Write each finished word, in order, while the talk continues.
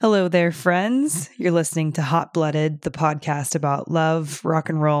Hello there, friends. You're listening to Hot Blooded, the podcast about love, rock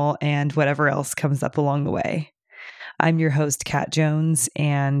and roll, and whatever else comes up along the way. I'm your host, Kat Jones,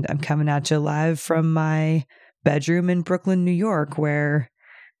 and I'm coming at you live from my bedroom in Brooklyn, New York, where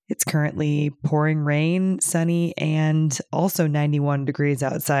it's currently pouring rain, sunny, and also 91 degrees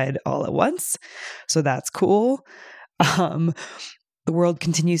outside all at once. So that's cool. The world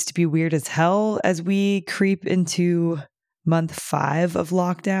continues to be weird as hell as we creep into month 5 of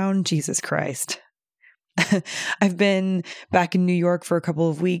lockdown. Jesus Christ. I've been back in New York for a couple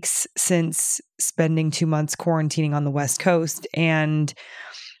of weeks since spending 2 months quarantining on the West Coast, and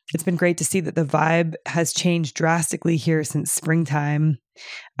it's been great to see that the vibe has changed drastically here since springtime.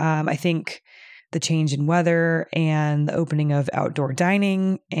 I think the change in weather and the opening of outdoor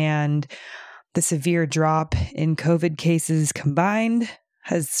dining and the severe drop in COVID cases combined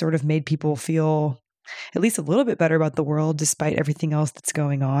has sort of made people feel at least a little bit better about the world despite everything else that's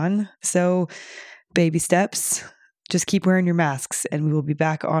going on. So, baby steps, just keep wearing your masks and we will be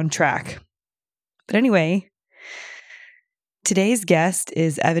back on track. But anyway, today's guest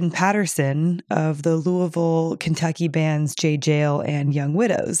is Evan Patterson of the Louisville, Kentucky bands J Jail and Young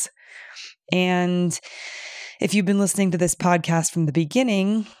Widows. And if you've been listening to this podcast from the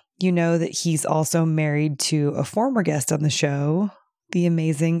beginning, you know that he's also married to a former guest on the show, the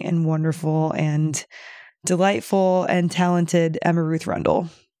amazing and wonderful and delightful and talented Emma Ruth Rundle.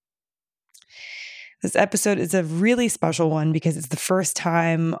 This episode is a really special one because it's the first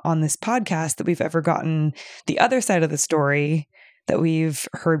time on this podcast that we've ever gotten the other side of the story that we've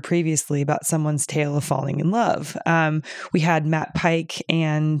heard previously about someone's tale of falling in love. We had Matt Pike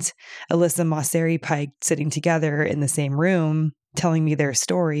and Alyssa Mosseri Pike sitting together in the same room telling me their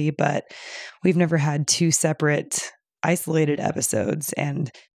story, but we've never had two separate isolated episodes. And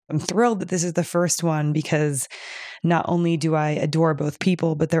I'm thrilled that this is the first one because not only do I adore both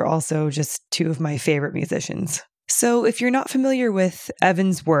people, but they're also just two of my favorite musicians. So if you're not familiar with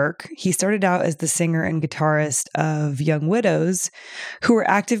Evan's work, he started out as the singer and guitarist of Young Widows, who were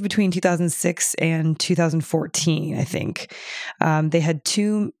active between 2006 and 2014, I think. They had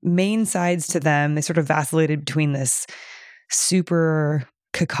two main sides to them. They sort of vacillated between this super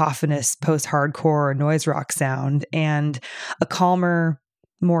cacophonous post-hardcore noise rock sound and a calmer,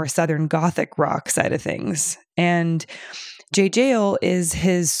 more Southern Gothic rock side of things. And J Jail is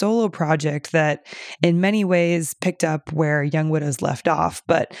his solo project that in many ways picked up where Young Widows left off,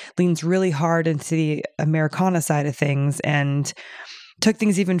 but leans really hard into the Americana side of things and took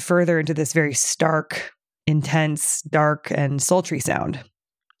things even further into this very stark, intense, dark, and sultry sound,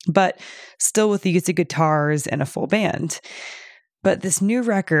 but still with the use of guitars and a full band. But this new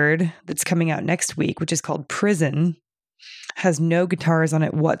record that's coming out next week, which is called Prison, has no guitars on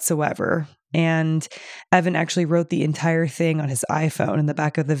it whatsoever. And Evan actually wrote the entire thing on his iPhone in the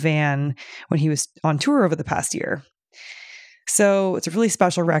back of the van when he was on tour over the past year. So it's a really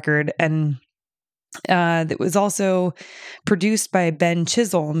special record. And it was also produced by Ben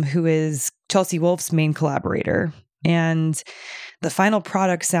Chisholm, who is Chelsea Wolfe's main collaborator. And the final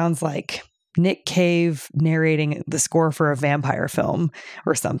product sounds like Nick Cave narrating the score for a vampire film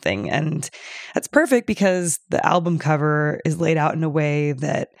or something. And that's perfect because the album cover is laid out in a way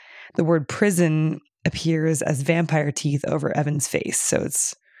that the word prison appears as vampire teeth over Evan's face. So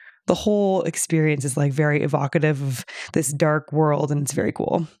it's the whole experience is like very evocative of this dark world, and it's very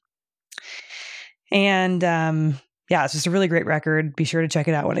cool. And yeah, it's just a really great record. Be sure to check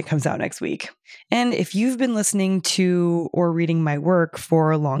it out when it comes out next week. And if you've been listening to or reading my work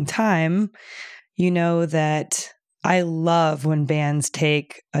for a long time, you know that I love when bands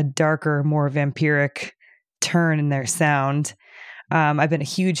take a darker, more vampiric turn in their sound. I've been a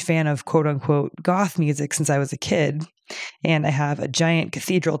huge fan of quote unquote goth music since I was a kid, and I have a giant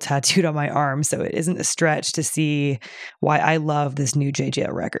cathedral tattooed on my arm, so it isn't a stretch to see why I love this new J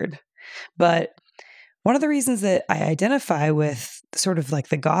Jail record. But one of the reasons that I identify with sort of like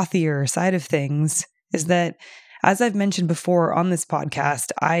the gothier side of things is that, as I've mentioned before on this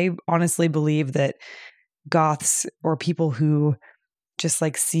podcast, I honestly believe that goths or people who just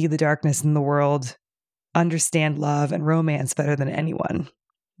like see the darkness in the world understand love and romance better than anyone.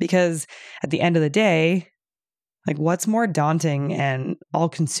 Because at the end of the day, like what's more daunting and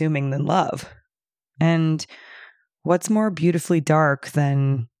all-consuming than love? And what's more beautifully dark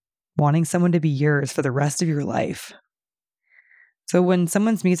than wanting someone to be yours for the rest of your life? So when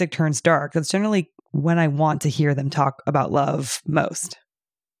someone's music turns dark, that's generally when I want to hear them talk about love most.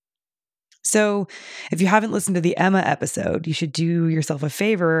 So if you haven't listened to the Emma episode, you should do yourself a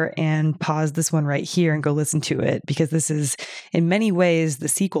favor and pause this one right here and go listen to it, because this is in many ways the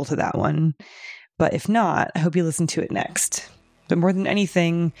sequel to that one. But if not, I hope you listen to it next. But more than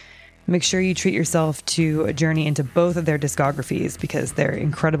anything, make sure you treat yourself to a journey into both of their discographies, because they're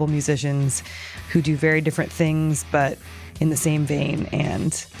incredible musicians who do very different things, but in the same vein.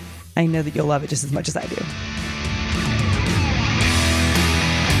 And I know that you'll love it just as much as I do.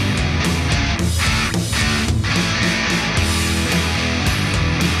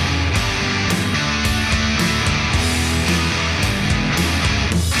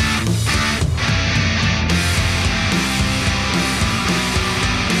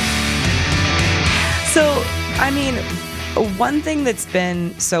 So, I mean, one thing that's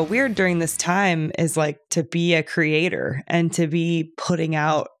been so weird during this time is like to be a creator and to be putting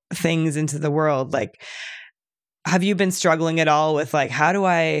out things into the world. Like, have you been struggling at all with like, how do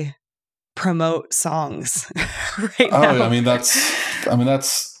I promote songs right now? I mean, that's,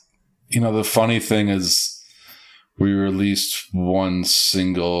 the funny thing is we released one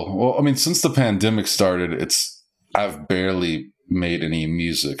single. Well, I mean, since the pandemic started, I've barely made any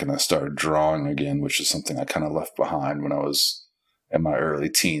music, and I started drawing again, which is something I kind of left behind when I was in my early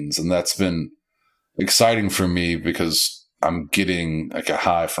teens. And that's been exciting for me because I'm getting like a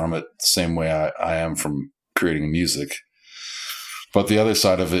high from it the same way I am from creating music. But the other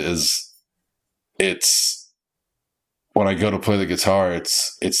side of it is it's when I go to play the guitar,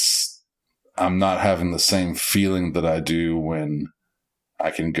 I'm not having the same feeling that I do when I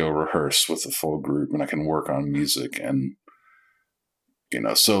can go rehearse with a full group and I can work on music. And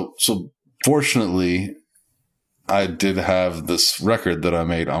so fortunately, I did have this record that I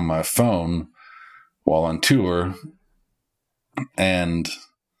made on my phone while on tour, and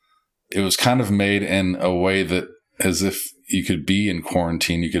it was kind of made in a way that as if you could be in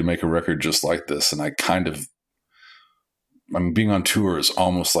quarantine, you could make a record just like this. And being on tour is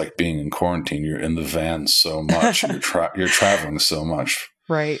almost like being in quarantine. You're in the van so much, and you're traveling so much.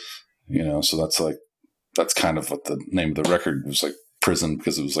 Right. So that's kind of what the name of the record was, like prison,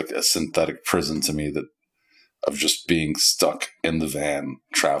 because it was like a synthetic prison to me of just being stuck in the van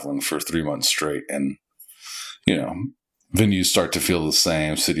traveling for 3 months straight. And, venues start to feel the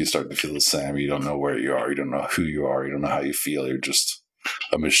same, cities start to feel the same. You don't know where you are. You don't know who you are. You don't know how you feel. You're just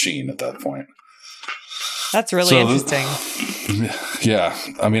a machine at that point. That's really interesting. Yeah.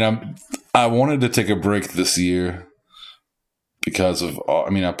 I mean, I wanted to take a break this year because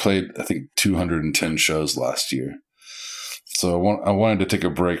I played, I think 210 shows last year. So I wanted to take a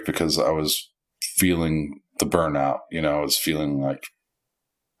break because I was feeling the burnout. I was feeling like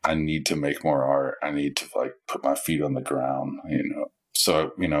I need to make more art. I need to like put my feet on the ground,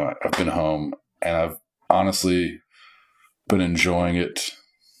 So, I've been home and I've honestly been enjoying it,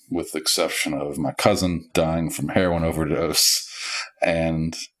 with the exception of my cousin dying from heroin overdose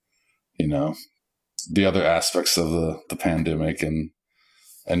and, the other aspects of the pandemic. And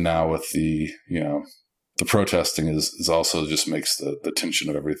now with the protesting is also just makes the tension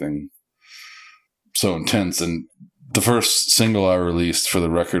of everything so intense. And the first single I released for the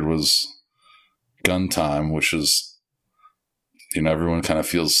record was Gun Time, which is, everyone kind of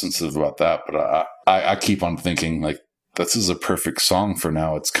feels sensitive about that. But I keep on thinking like, this is a perfect song for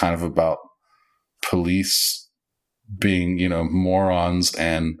now. It's kind of about police being, morons,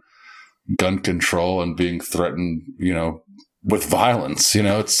 and gun control and being threatened, with violence.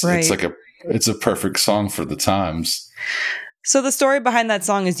 It's a perfect song for the times. So the story behind that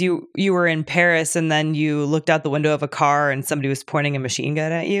song is you were in Paris and then you looked out the window of a car and somebody was pointing a machine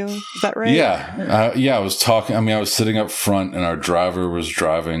gun at you. Is that right? Yeah. I was talking. I was sitting up front and our driver was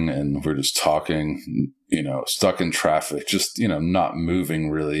driving and we're just talking, stuck in traffic, just, not moving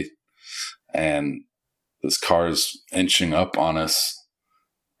really. And this car is inching up on us.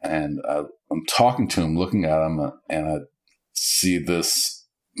 And I'm talking to him, looking at him, and I see this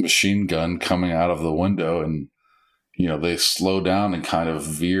machine gun coming out of the window, and they slow down and kind of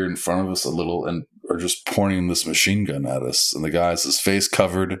veer in front of us a little and are just pointing this machine gun at us. And the guy has his face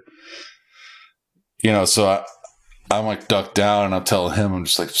covered, so I'm like ducked down and I'll tell him, I'm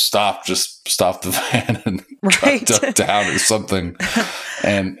just like, just stop the van and duck down or something.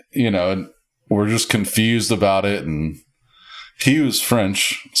 And, and we're just confused about it. And he was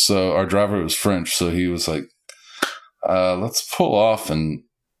French. So our driver was French. So he was like, let's pull off and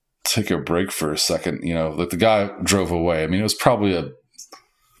take a break for a second. Like the guy drove away. It was probably a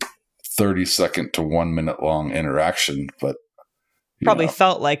 30-second to 1 minute long interaction, but probably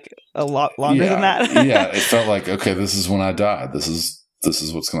felt like a lot longer than that. Yeah. It felt like, okay, this is when I die. This is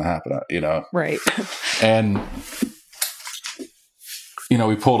what's going to happen, Right. And,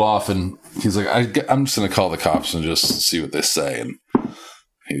 we pulled off and he's like, I'm just going to call the cops and just see what they say. And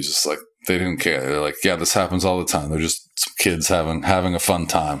he was just like, they didn't care. They're like, yeah, this happens all the time. They're just some kids having a fun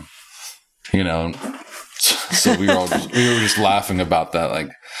time, So we were just laughing about that.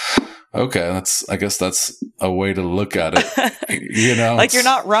 Like, okay, I guess that's a way to look at it. You know, like you're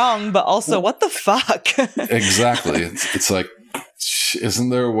not wrong, but also what the fuck? Exactly. It's like, isn't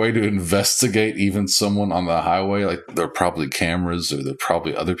there a way to investigate even someone on the highway? Like there are probably cameras, or there are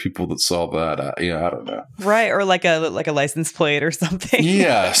probably other people that saw that. I don't know. Right, or like a license plate or something.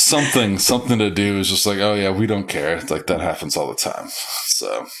 Yeah, something to do is just like, oh yeah, we don't care. It's like that happens all the time.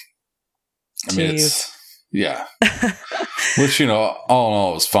 So, I mean, it's yeah. Which, you know, all in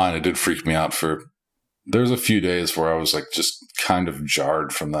all, it was fine. It did freak me out there's a few days where I was like just kind of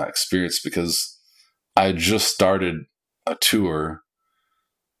jarred from that experience because I had just started a tour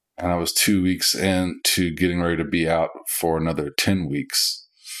and I was 2 weeks into getting ready to be out for another 10 weeks,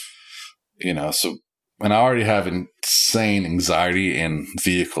 you know, so, and I already have insane anxiety in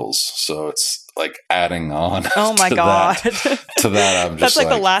vehicles. So it's like adding on. Oh my God. To that, I'm just that's like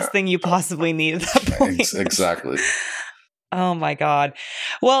the last thing you possibly need at that point. Exactly. Oh my God.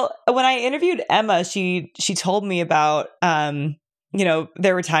 Well, when I interviewed Emma, she told me about, you know,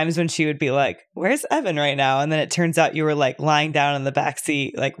 there were times when she would be like, where's Evan right now? And then it turns out you were like lying down in the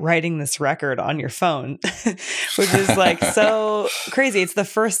backseat, like writing this record on your phone, which is like so crazy. It's the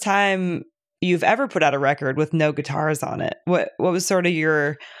first time you've ever put out a record with no guitars on it. What was sort of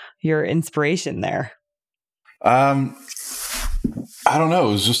your inspiration there? I don't know.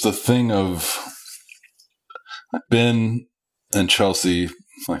 It was just a thing of Ben and Chelsea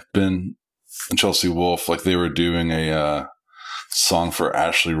Wolfe, like they were doing a song for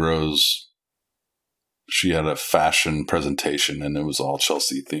Ashley Rose. She had a fashion presentation and it was all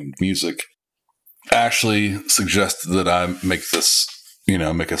Chelsea themed music. Ashley suggested that I make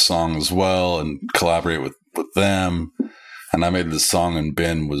a song as well and collaborate with them. And I made this song and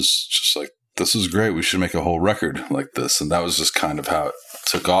Ben was just like, this is great. We should make a whole record like this. And that was just kind of how it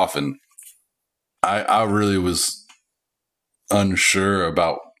took off. And I really was unsure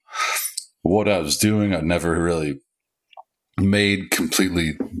about what I was doing. I'd never really made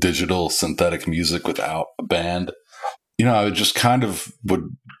completely digital synthetic music without a band. You know, I would just kind of would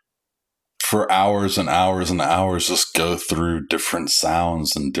for hours and hours and hours just go through different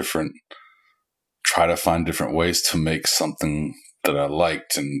sounds and try to find different ways to make something that I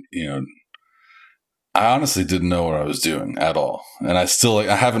liked. And, you know, I honestly didn't know what I was doing at all. And I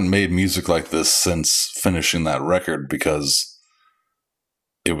haven't made music like this since finishing that record because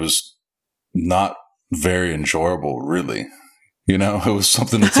it was not very enjoyable, really. You know, it was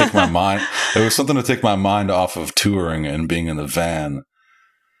something to take my mind. It was something to take my mind off of touring and being in the van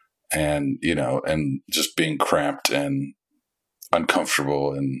and, you know, and just being cramped and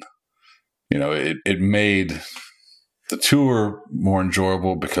uncomfortable. And, you know, it made the tour more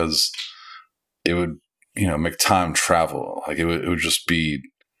enjoyable because it would, you know, make time travel. Like it would just be,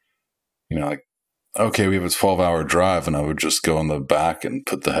 you know, like, okay, we have a 12-hour drive, and I would just go in the back and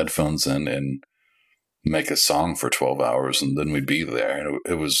put the headphones in and make a song for 12 hours, and then we'd be there. And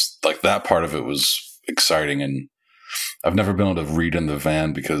it was like that part of it was exciting. And I've never been able to read in the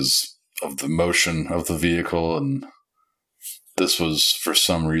van because of the motion of the vehicle. And this was, for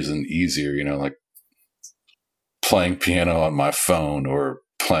some reason, easier, you know, like playing piano on my phone or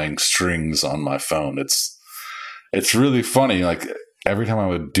playing strings on my phone. It's really funny. Like every time I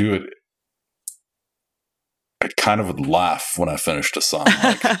would do it, I kind of would laugh when I finished a song.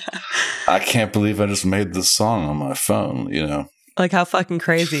 Like, I can't believe I just made this song on my phone, you know? Like, how fucking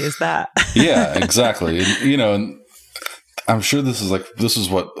crazy is that? Yeah, exactly. And, you know, and I'm sure this is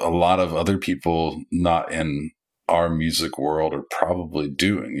what a lot of other people not in our music world are probably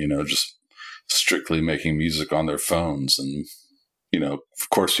doing, you know, just strictly making music on their phones. And, you know, of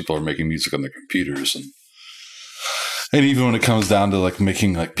course, people are making music on their computers. And even when it comes down to like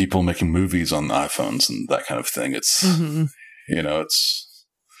people making movies on iPhones and that kind of thing, it's, you know,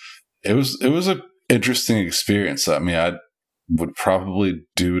 it was an interesting experience. I mean, I would probably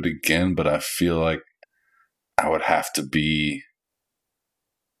do it again, but I feel like I would have to be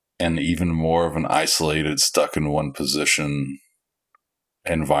in even more of an isolated, stuck in one position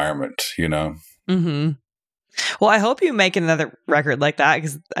environment, you know? Mm-hmm. Well, I hope you make another record like that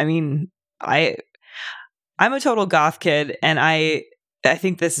because, I mean, I'm a total goth kid, and I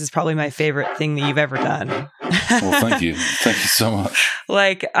think this is probably my favorite thing that you've ever done. Well, thank you. Thank you so much.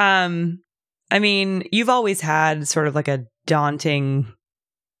 Like, I mean, you've always had sort of like a daunting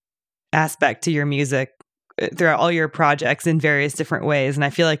aspect to your music throughout all your projects in various different ways. And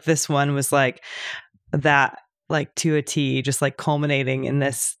I feel like this one was like that, like to a T, just like culminating in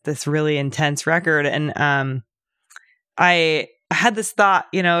this really intense record. And I had this thought,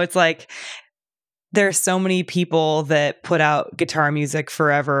 you know, it's like, there's so many people that put out guitar music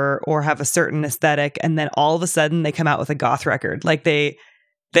forever or have a certain aesthetic, and then all of a sudden they come out with a goth record. Like they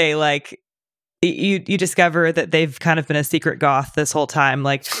like you discover that they've kind of been a secret goth this whole time.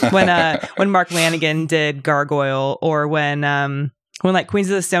 Like when Mark Lanigan did Gargoyle, or when like Queens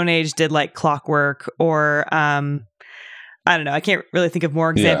of the Stone Age did like Clockwork, or I don't know. I can't really think of more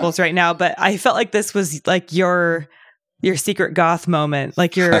examples right now, but I felt like this was like your secret goth moment,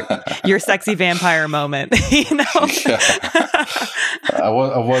 like your sexy vampire moment, you know? Yeah. I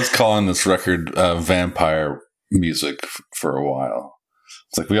was calling this record vampire music for a while.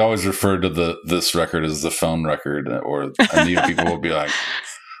 It's like we always refer to this record as the phone record, or people will be like,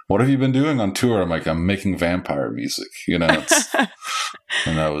 "What have you been doing on tour?" I'm like, "I'm making vampire music," you know.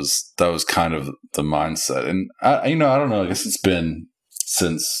 And that was kind of the mindset. And I don't know. I guess it's been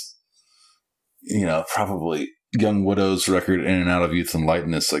since, probably Young Widow's record, In and Out of Youth and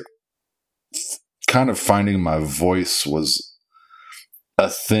Lightness. Like, kind of finding my voice was a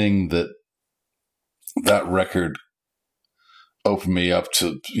thing that record opened me up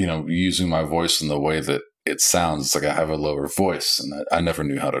to, using my voice in the way that it sounds. It's like I have a lower voice, and I never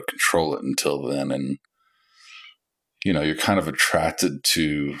knew how to control it until then. And, you're kind of attracted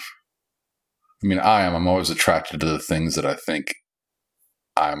to, I'm always attracted to the things that I think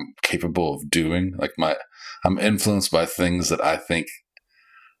I'm capable of doing. Like I'm influenced by things that I think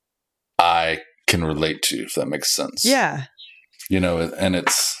I can relate to, if that makes sense. Yeah. And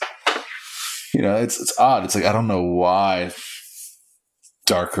it's, it's odd. It's like, I don't know why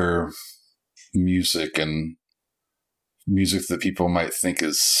darker music and music that people might think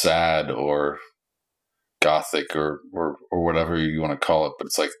is sad or gothic or whatever you want to call it, but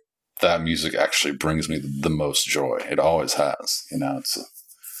it's like that music actually brings me the most joy. It always has. It's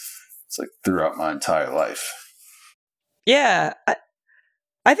like throughout my entire life. Yeah,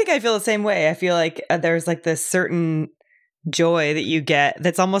 I think I feel the same way. I feel like there's like this certain joy that you get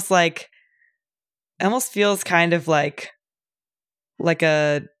that's almost like, it almost feels kind of like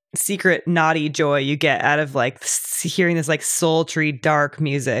a secret naughty joy you get out of like hearing this like sultry dark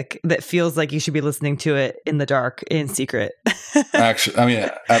music that feels like you should be listening to it in the dark, in secret. Actually,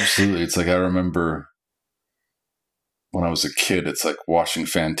 absolutely. It's like, I remember when I was a kid, it's like watching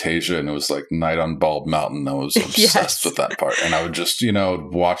Fantasia, and it was like Night on Bald Mountain. I was obsessed with that part, and I would just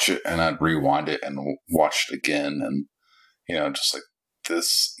watch it, and I'd rewind it and watch it again, and just like,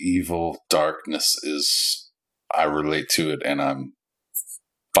 this evil darkness I relate to it, and I'm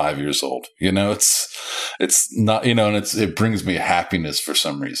 5 years old. It's not, and it brings me happiness for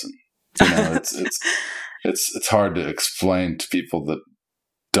some reason. It's hard to explain to people that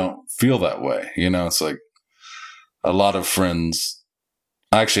don't feel that way. It's like, a lot of friends,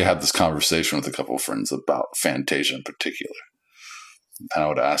 I actually had this conversation with a couple of friends about Fantasia in particular. And I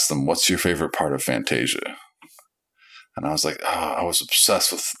would ask them, "What's your favorite part of Fantasia?" And I was like, I was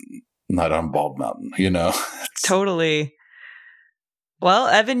obsessed with Night on Bald Mountain, Totally. Well,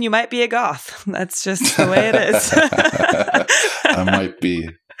 Evan, you might be a goth. That's just the way it is. I might be.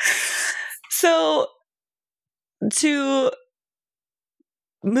 So, to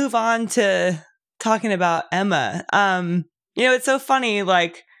move on to talking about Emma, it's so funny.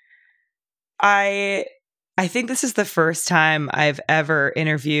 Like, I think this is the first time I've ever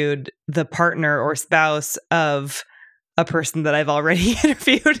interviewed the partner or spouse of a person that I've already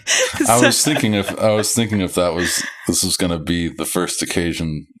interviewed. I was thinking if this was going to be the first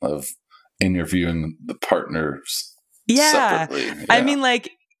occasion of interviewing the partners separately. Yeah. I mean,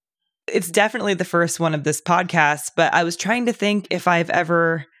 like, it's definitely the first one of this podcast, but I was trying to think if I've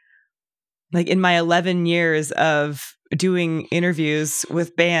ever, like, in my 11 years of doing interviews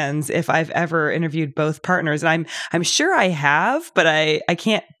with bands, if I've ever interviewed both partners. And I'm sure I have, but I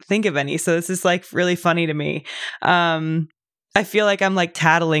can't think of any. So this is like really funny to me. I feel like I'm like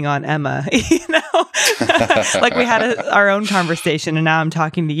tattling on Emma, like we had our own conversation, and now I'm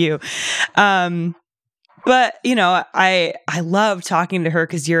talking to you. But I love talking to her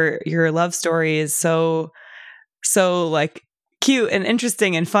because your love story is so like cute and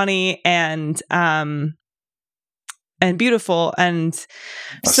interesting and funny and beautiful. And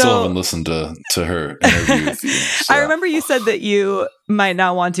I still haven't listened to her interview with you. So. I remember you said that you might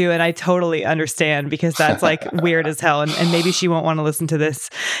not want to, and I totally understand because that's like weird as hell. And maybe she won't want to listen to this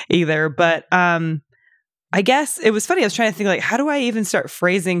either. But I guess it was funny. I was trying to think, like, how do I even start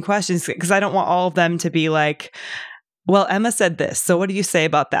phrasing questions? Because I don't want all of them to be like, well, Emma said this, so what do you say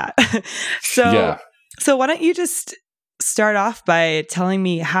about that? So why don't you just start off by telling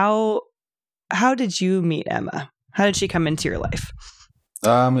me how did you meet Emma? How did she come into your life?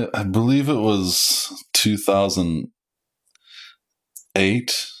 I believe it was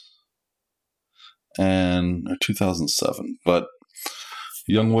 2008. or 2007, but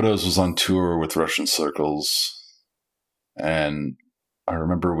Young Widows was on tour with Russian Circles, and I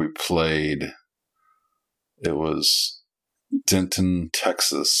remember we played, it was Denton,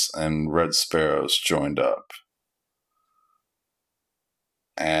 Texas, and Red Sparrows joined up.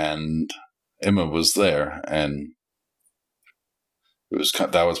 And Emma was there, and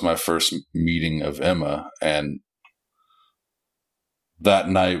that was my first meeting of Emma, and that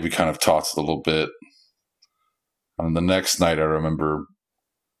night we kind of talked a little bit. And the next night I remember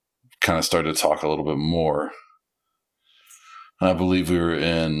kind of started to talk a little bit more. And I believe we were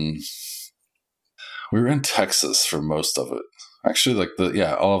in Texas for most of it. Actually,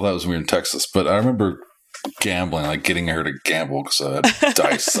 all of that was when we were in Texas. But I remember gambling, like getting her to gamble because I had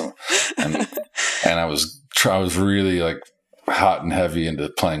dice, and I was really like hot and heavy into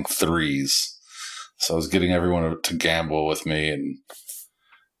playing threes. So I was getting everyone to gamble with me, and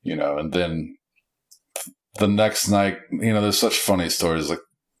and then the next night, there's such funny stories. Like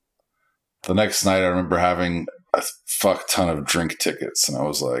the next night, I remember having a fuck ton of drink tickets, and I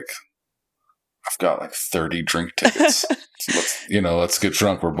was like, I've got like 30 drink tickets. Let's get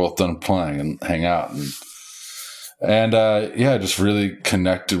drunk. We're both done playing and hang out. And just really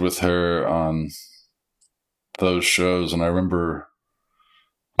connected with her on those shows. And I remember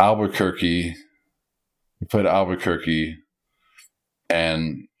Albuquerque, we played Albuquerque,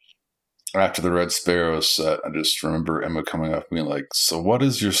 and after the Red Sparrows set, I just remember Emma coming up and being like, "So what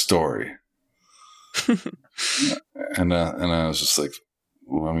is your story?" and I was just like,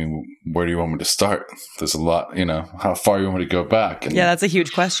 well, I mean, where do you want me to start? There's a lot, how far you want me to go back? And, that's a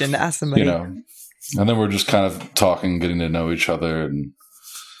huge question to ask somebody. And then we're just kind of talking, getting to know each other. And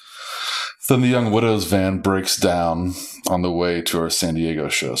then the Young Widows van breaks down on the way to our San Diego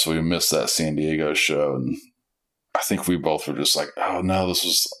show. So we missed that San Diego show. And I think we both were just like, oh no, this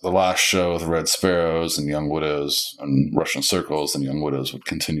was the last show with Red Sparrows and Young Widows and Russian Circles, and Young Widows would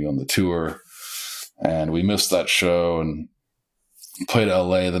continue on the tour. And we missed that show and played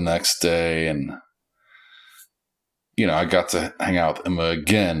LA the next day. And, I got to hang out with Emma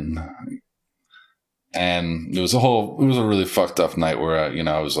again. And it was a really fucked up night where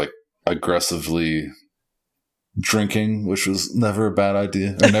I was like aggressively drinking, which was never a bad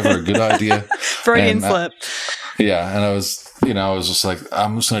idea or never a good idea. Freudian slip. Yeah. And I was just like,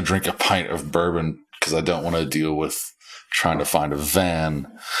 I'm just going to drink a pint of bourbon because I don't want to deal with trying to find a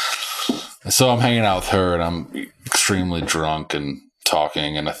van. So I'm hanging out with her, and I'm extremely drunk and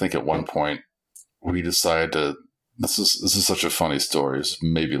talking. And I think at one point we decided to, this is such a funny story. It's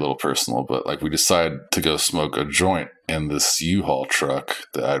maybe a little personal, but like we decided to go smoke a joint in this U-Haul truck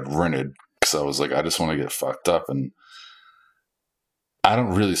that I'd rented because I was like, I just want to get fucked up. And I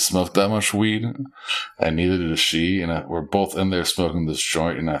don't really smoke that much weed, and neither does she. And we're both in there smoking this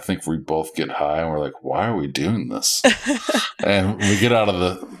joint, and I think we both get high, and we're like, why are we doing this? And we get out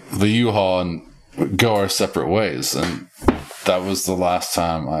of the U-Haul and go our separate ways. And that was the last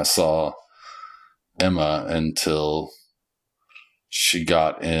time I saw Emma until she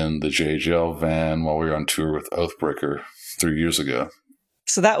got in the JJL van while we were on tour with Oathbreaker 3 years ago.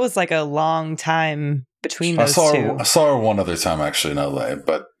 So that was like a long time between those two. I saw her one other time actually in LA,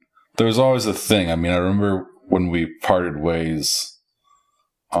 but there was always a thing. I mean, I remember when we parted ways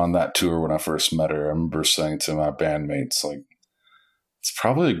on that tour when I first met her, I remember saying to my bandmates, like, it's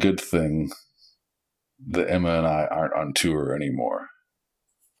probably a good thing that Emma and I aren't on tour anymore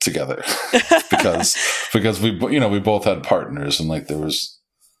together because we both had partners, and like there was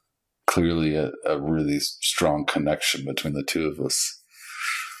clearly a really strong connection between the two of us.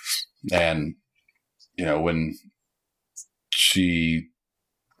 And when she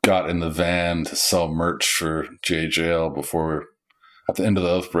got in the van to sell merch for JJL at the end of the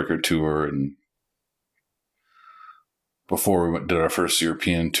Oathbreaker tour, and before we did our first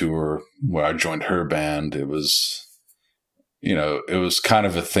European tour where I joined her band, it was kind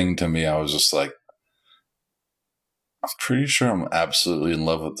of a thing to me. I was just like, I'm pretty sure I'm absolutely in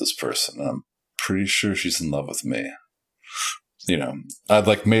love with this person. And I'm pretty sure she's in love with me. I'd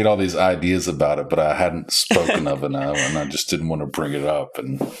like made all these ideas about it, but I hadn't spoken of it now, and I just didn't want to bring it up.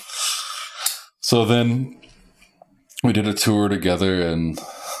 And so then we did a tour together, and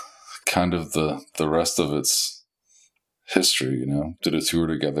kind of the rest of it's history, did a tour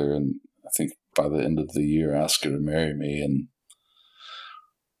together, and I think by the end of the year asked her to marry me. And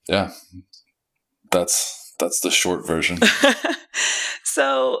yeah, that's the short version.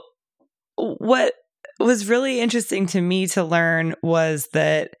 So what was really interesting to me to learn was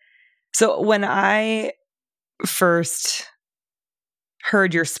that, so when I first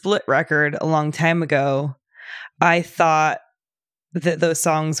heard your Split record a long time ago, I thought that those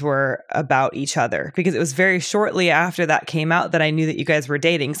songs were about each other, because it was very shortly after that came out that I knew that you guys were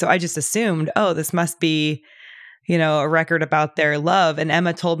dating. So I just assumed, oh, this must be, a record about their love. And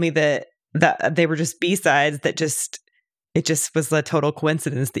Emma told me that they were just B-sides, it just was a total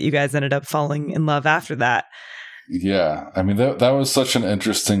coincidence that you guys ended up falling in love after that. Yeah. I mean, that was such an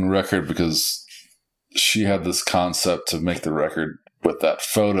interesting record because she had this concept to make the record with that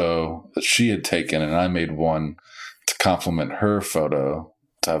photo that she had taken, and I made one to complement her photo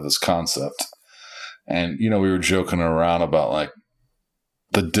to have this concept. And, we were joking around about like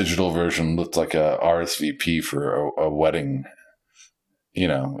the digital version looked like a RSVP for a wedding. It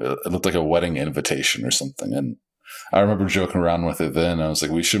looked like a wedding invitation or something. And I remember joking around with it then. I was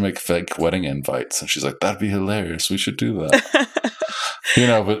like, we should make fake wedding invites. And she's like, that'd be hilarious. We should do that.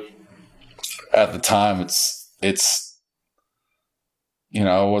 But at the time it's,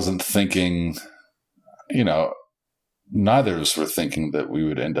 I wasn't thinking, neither of us were thinking that we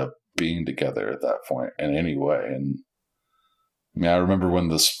would end up being together at that point in any way. And I remember when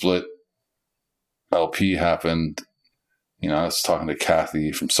the Split LP happened, I was talking to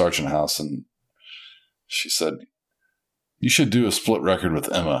Kathy from Sargent House, and she said, you should do a Split record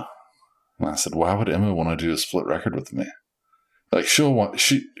with Emma. And I said, why would Emma want to do a Split record with me? Like,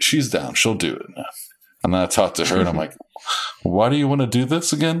 she's down. She'll do it. And then I talked to her and I'm like, why do you want to do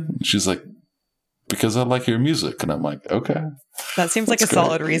this again? And she's like, because I like your music. And I'm like, okay. That seems like a great.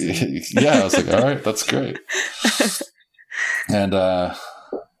 Solid reason. Yeah. I was like, all right, that's great. And,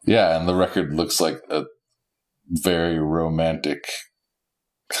 and the record looks like a very romantic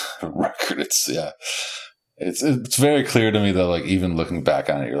record. It's very clear to me that, like, even looking back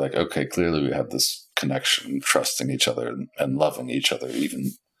on it, you're like, okay, clearly we have this connection, trusting each other and loving each other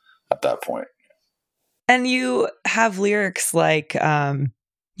even at that point. And you have lyrics like,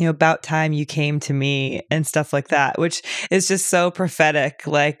 about time you came to me and stuff like that, which is just so prophetic.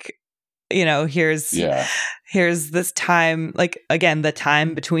 Like, here's this time, like, again, the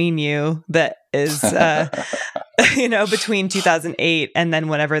time between you that is, between 2008 and then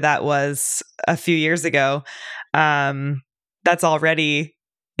whenever that was a few years ago. That's already,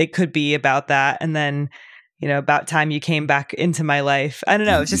 it could be about that. And then, about time you came back into my life. I don't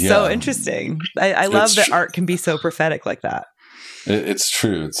know. It's just so interesting. I love that art can be so prophetic like that. It's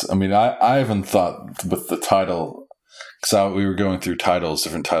true. I even thought with the title, because we were going through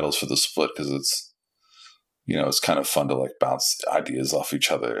different titles for the Split, because it's, it's kind of fun to like bounce ideas off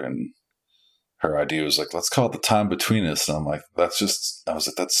each other. And her idea was like, let's call it The Time Between Us. And I'm like, that's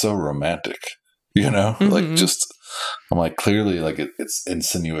so romantic, Mm-hmm. like I'm like, clearly like it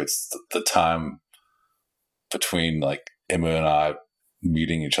insinuates the time between like Emma and I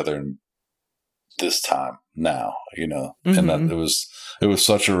meeting each other in this time now, Mm-hmm. and that it was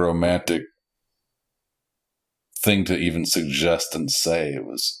such a romantic thing to even suggest and say. It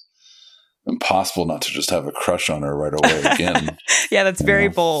was impossible not to just have a crush on her right away again. Yeah, that's very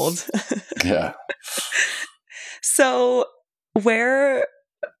bold. Yeah. So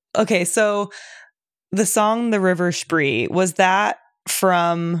the song The River Spree, was that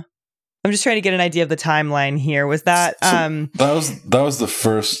from, I'm just trying to get an idea of the timeline here. Was that that was the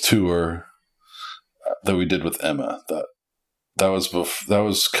first tour that we did with Emma. That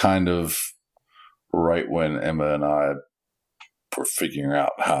was kind of right when Emma and I were figuring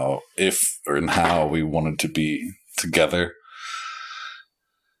out how we wanted to be together.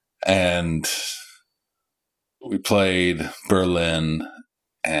 And we played Berlin,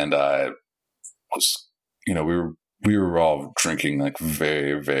 and I was, we were all drinking like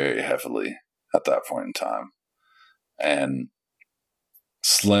very, very heavily at that point in time. And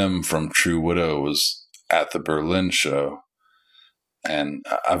Slim from True Widow was at the Berlin show, and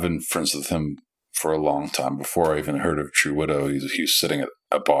I've been friends with him for a long time before I even heard of True Widow. He was sitting at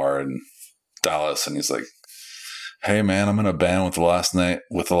a bar in Dallas, and he's like, hey man, I'm in a band with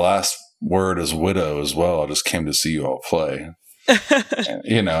the last word as Widow as well. I just came to see you all play.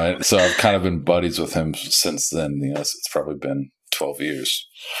 And, so I've kind of been buddies with him since then. It's probably been 12 years.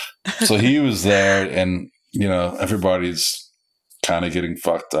 So he was there, and everybody's kind of getting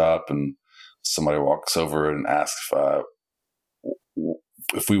fucked up, and somebody walks over and asks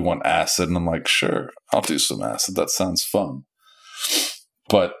if we want acid, and I'm like, sure, I'll do some acid. That sounds fun.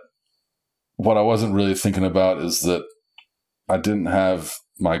 But what I wasn't really thinking about is that I didn't have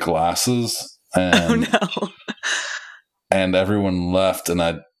my glasses, and and everyone left, and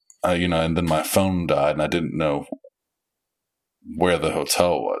I and then my phone died, and I didn't know where the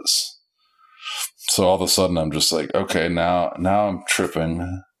hotel was. So all of a sudden I'm just like, okay, now I'm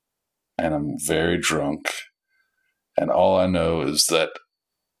tripping, and I'm very drunk, and all I know is that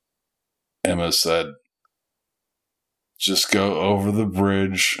Emma said, just go over the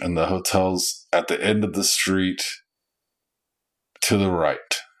bridge, and the hotel's at the end of the street to the right.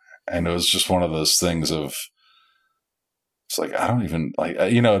 And it was just one of those things of, it's like, I don't even, like,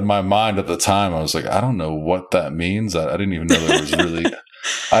 in my mind at the time, I was like, I don't know what that means. I didn't even know there was really,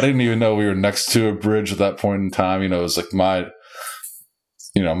 I didn't even know we were next to a bridge at that point in time. It was like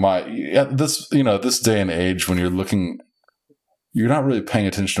this day and age, when you're looking, you're not really paying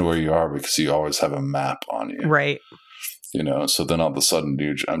attention to where you are because you always have a map on you. Right. So then all of a sudden,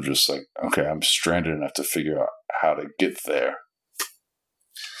 dude, I'm just like, okay, I'm stranded and I have to figure out how to get there.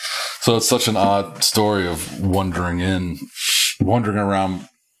 So it's such an odd story of wandering around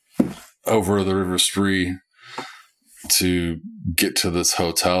over the River Spree to get to this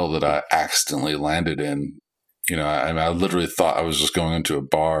hotel that I accidentally landed in. I literally thought I was just going into a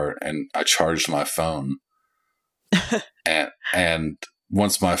bar, and I charged my phone. and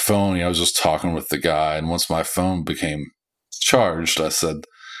once my phone, I was just talking with the guy, and once my phone became charged, I said,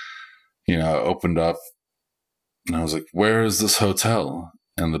 I opened up and I was like, where is this hotel?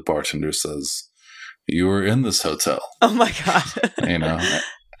 And the bartender says, you were in this hotel. Oh my God. And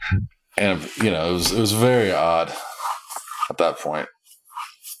it was very odd at that point.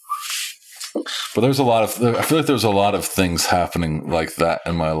 But I feel like there's a lot of things happening like that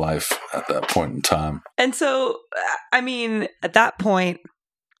in my life at that point in time. And so, at that point,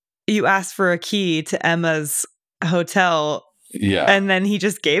 you asked for a key to Emma's hotel. Yeah. And then he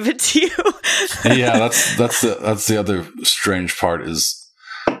just gave it to you. Yeah, that's the other strange part is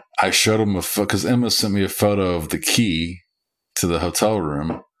I showed him because Emma sent me a photo of the key to the hotel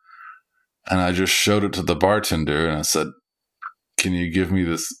room, and I just showed it to the bartender and I said, can you give me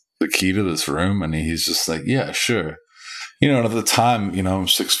the key to this room? And he's just like, yeah, sure. And at the time, I'm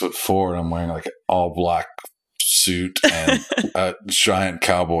 6'4" and I'm wearing like an all black suit and a giant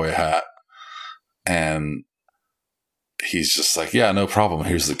cowboy hat. And he's just like, yeah, no problem.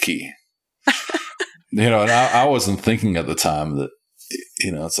 Here's the key. And I wasn't thinking at the time that,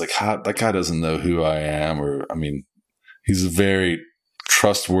 it's like, that guy doesn't know who I am, he's a very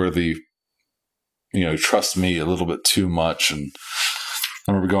trustworthy, trusts me a little bit too much. And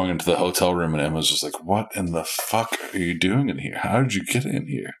I remember going into the hotel room and Emma was just like, what in the fuck are you doing in here? How did you get in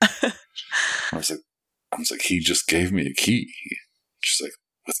here? I was like, he just gave me a key. She's like,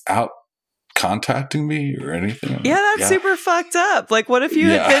 without contacting me or anything? Yeah, that's super fucked up. Like, what if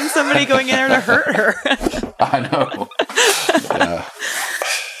you had been somebody going in there to hurt her? I know. Yeah.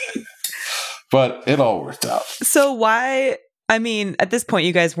 But it all worked out. So why, at this point,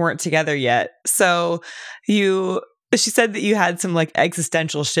 you guys weren't together yet. So she said that you had some like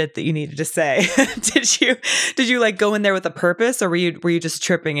existential shit that you needed to say. Did you like go in there with a purpose, or were you just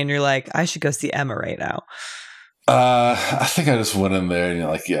tripping and you're like, I should go see Emma right now? I think I just went in there and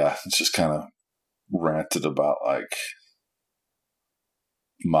it's just kind of ranted about like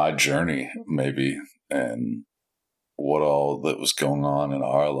my journey maybe, and what all that was going on in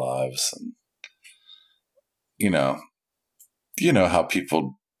our lives. And you know how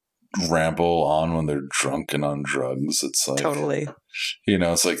people ramble on when they're drunk and on drugs. It's like, totally,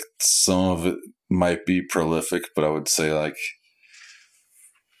 it's like some of it might be prolific, but I would say like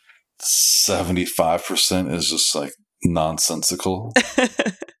 75% is just like nonsensical.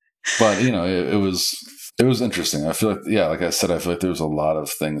 But it was interesting. I feel like, like I said, I feel like there was a lot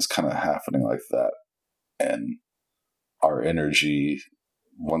of things kind of happening like that, and our energy,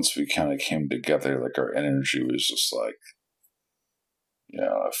 once we kind of came together, like our energy was just like,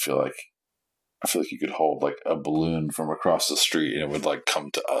 I feel like you could hold like a balloon from across the street and it would like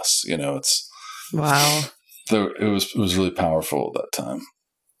come to us. It's wow. It was really powerful at that time.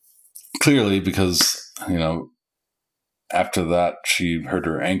 Clearly, because after that she hurt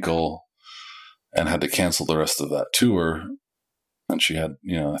her ankle and had to cancel the rest of that tour, and she had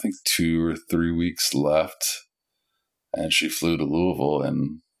I think 2 or 3 weeks left, and she flew to Louisville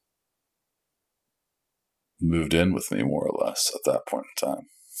and moved in with me more or less at that point in time.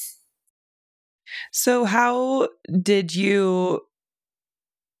 So how did you,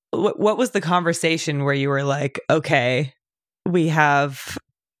 what was the conversation where you were like, okay, we have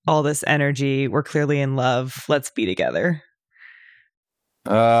all this energy, we're clearly in love, let's be together?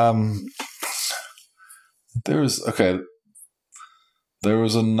 There was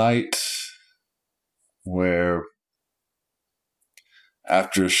a night where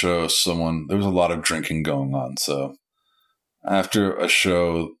after a show, there was a lot of drinking going on. So after a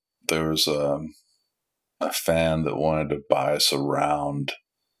show, there was a fan that wanted to buy us around,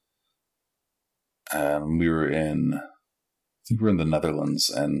 and we were in the Netherlands,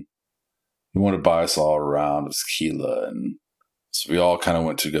 and he wanted to buy us all around with tequila, and so we all kind of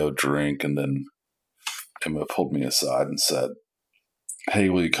went to go drink, and then Emma pulled me aside and said, "Hey,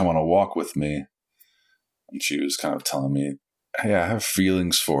 will you come on a walk with me?" And she was kind of telling me, "Hey, I have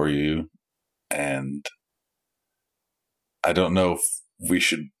feelings for you, and I don't know if we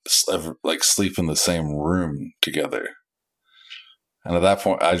should ever like sleep in the same room together." And at that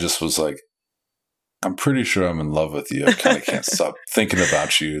point, I just was like, "I'm pretty sure I'm in love with you. I kind of can't stop thinking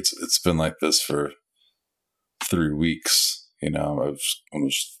about you. It's been like this for 3 weeks. You know, I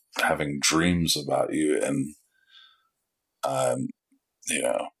was having dreams about you, and you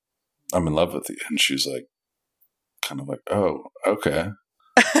know, I'm in love with you." And she's like, kind of like, "Oh, okay."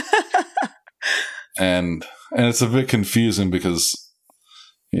 and it's a bit confusing because,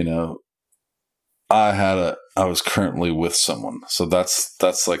 you know, I was currently with someone, so that's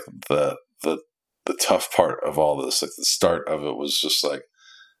like the tough part of all this. Like the start of it was just like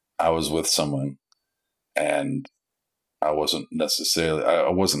I was with someone, and I wasn't necessarily, I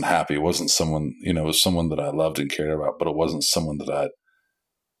wasn't happy. It wasn't someone, you know, it was someone that I loved and cared about, but it wasn't someone that I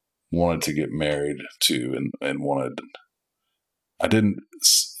wanted to get married to and wanted. I didn't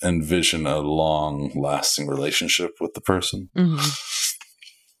envision a long lasting relationship with the person, Mm-hmm.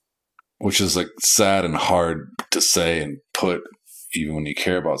 which is like sad and hard to say and put even when you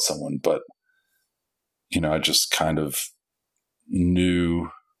care about someone. But, you know, I just kind of knew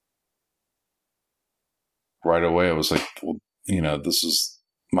right away. I was like, well, you know, this is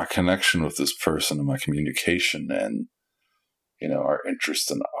my connection with this person and my communication and, you know, our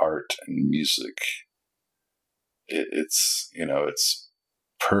interest in art and music. It's, you know, it's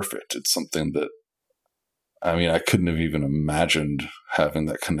perfect. It's something that, I mean, I couldn't have even imagined having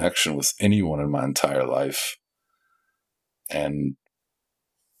that connection with anyone in my entire life. And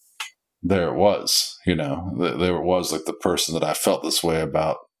there it was, you know, there it was, like the person that I felt this way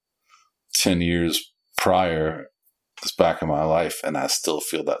about 10 years prior is back in my life, and I still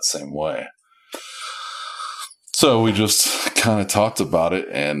feel that same way. So we just kind of talked about it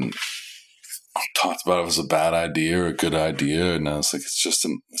and talked about if it was a bad idea or a good idea. And I was like, it's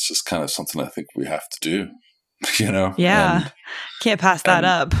just kind of something I think we have to do, you know? Yeah. Can't pass that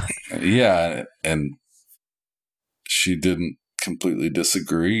up. Yeah. And she didn't completely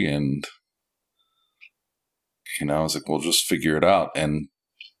disagree. And, you know, I was like, we'll just figure it out. And,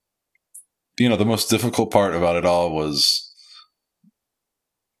 you know, the most difficult part about it all was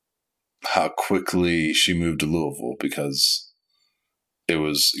how quickly she moved to Louisville, because it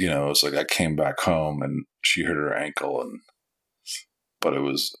was, you know, it was like I came back home and she hurt her ankle, but it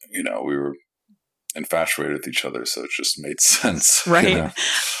was, you know, we were infatuated with each other, so it just made sense. Right. You know?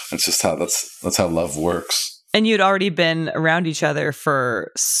 It's just how that's how love works. And you'd already been around each other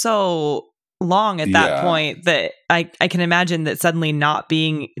for so long at that point that I can imagine that suddenly not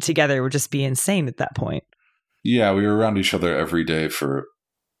being together would just be insane at that point. Yeah, we were around each other every day for,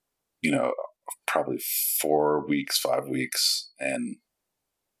 you know, probably 4 weeks, 5 weeks. And,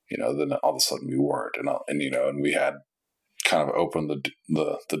 you know, then all of a sudden we weren't. And you know, and we had kind of opened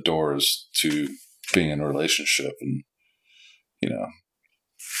the doors to being in a relationship. And, you know,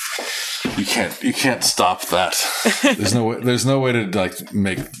 you can't stop that. There's no way to like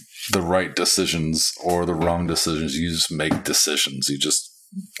make the right decisions or the wrong decisions. You just make decisions. You just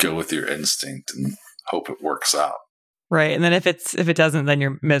go with your instinct and hope it works out. Right. And then if it doesn't, then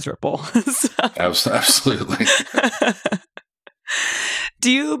you're miserable. So. Absolutely.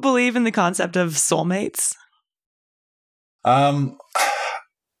 Do you believe in the concept of soulmates? I mean,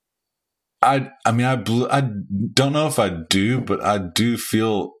 I don't know if I do, but I do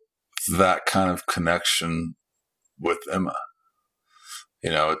feel that kind of connection with Emma.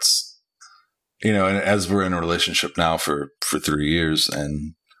 You know, it's, you know, and as we're in a relationship now for 3 years,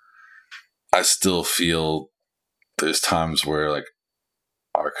 and I still feel there's times where like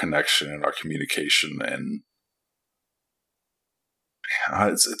our connection and our communication, and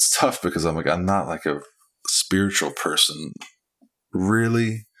it's tough because I'm not like a spiritual person,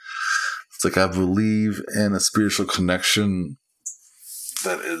 really. It's like I believe in a spiritual connection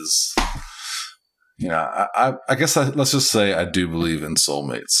that is, you know, I guess let's just say I do believe in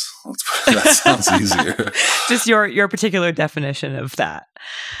soulmates. That sounds easier. Just your particular definition of that.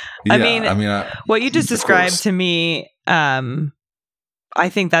 Yeah, I mean, what you just described to me, I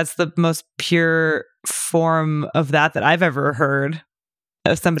think that's the most pure form of that I've ever heard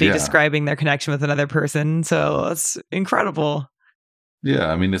of somebody describing their connection with another person. So it's incredible.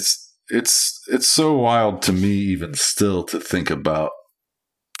 Yeah, I mean, it's so wild to me even still to think about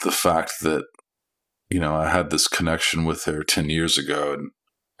the fact that, you know, I had this connection with her 10 years ago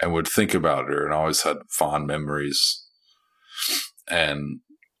and would think about her and always had fond memories. And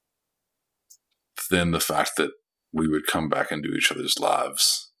then the fact that we would come back into each other's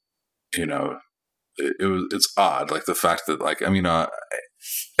lives, you know, it's odd. Like the fact that like, I mean,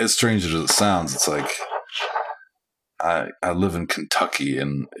 as strange as it sounds, it's like I live in Kentucky,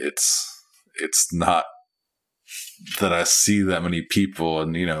 and it's not that I see that many people,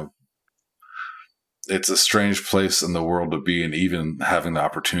 and it's a strange place in the world to be, and even having the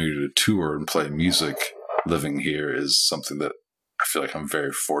opportunity to tour and play music living here is something that I feel like I'm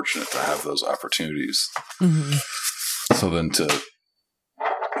very fortunate to have those opportunities. Mm-hmm. So then to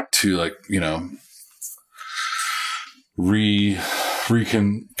like,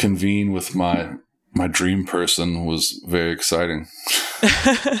 reconvene with my dream person was very exciting.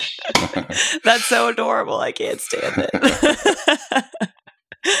 That's so adorable. I can't stand it.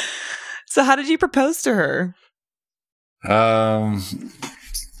 So how did you propose to her?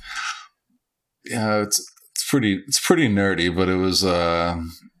 Yeah, it's pretty nerdy, but it was a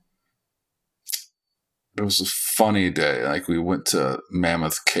funny day. Like we went to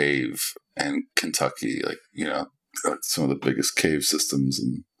Mammoth Cave in Kentucky, like some of the biggest cave systems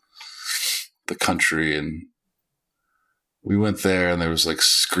in the country, and we went there, and there was like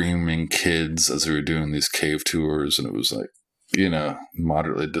screaming kids as we were doing these cave tours, and it was like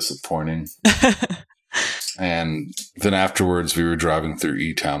moderately disappointing. And then afterwards we were driving through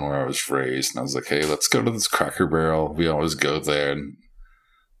E-Town where I was raised, and I was like, hey, let's go to this Cracker Barrel. We always go there. And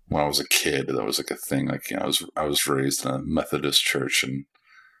when I was a kid, that was like a thing. Like, I was raised in a Methodist church, and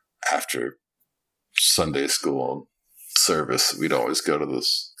after Sunday school service, we'd always go to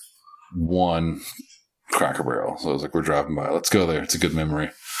this one Cracker Barrel. So I was like, we're driving by, let's go there. It's a good memory.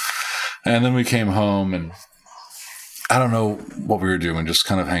 And then we came home, and I don't know what we were doing, just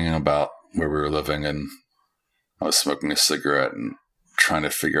kind of hanging about where we were living, and I was smoking a cigarette and trying to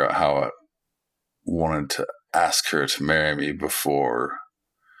figure out how I wanted to ask her to marry me before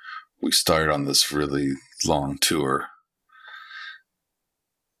we started on this really long tour.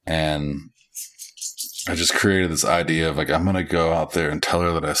 And I just created this idea of like, I'm going to go out there and tell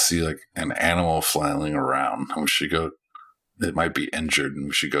her that I see like an animal flailing around, and we should go, it might be injured, and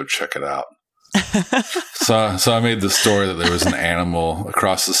we should go check it out. So I made the story that there was an animal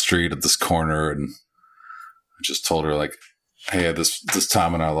across the street at this corner, and I just told her like, hey, at this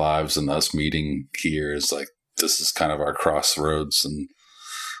time in our lives, and us meeting here is like, this is kind of our crossroads, and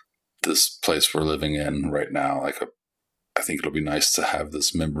this place we're living in right now, like I think it'll be nice to have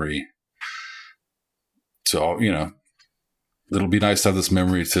this memory to it'll be nice to have this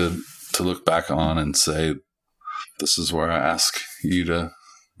memory to look back on and say, this is where I ask you to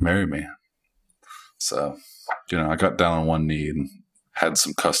marry me. So, I got down on one knee and had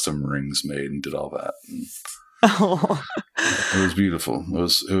some custom rings made and did all that. And it was beautiful. It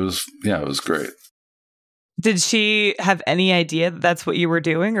was great. Did she have any idea that that's what you were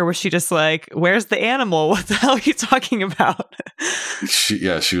doing? Or was she just like, where's the animal? What the hell are you talking about? She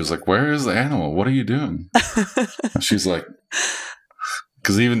was like, where is the animal? What are you doing? She's like,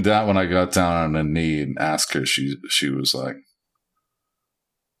 because even that, when I got down on a knee and asked her, she was like,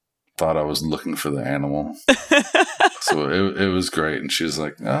 thought I was looking for the animal. So it was great. And she was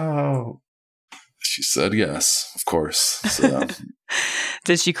like, oh, she said yes, of course. So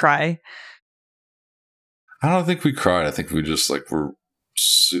did she cry? I don't think we cried. I think we just like were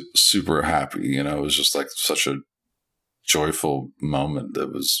super happy. It was just like such a joyful moment.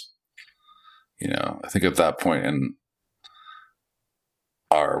 That was, I think at that point in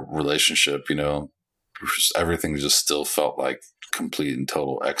our relationship, everything just still felt like complete and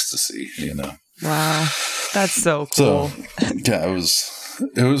total ecstasy. Wow, that's so cool. So yeah, it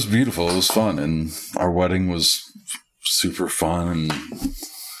was beautiful. It was fun, and our wedding was super fun. And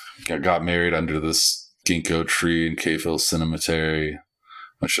I got married under this ginkgo tree in Cave Hill Cemetery,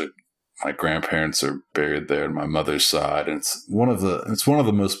 which my grandparents are buried there on my mother's side, and it's one of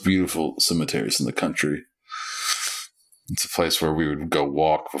the most beautiful cemeteries in the country. It's a place where we would go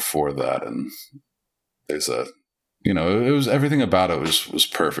walk before that, and there's it was, everything about it was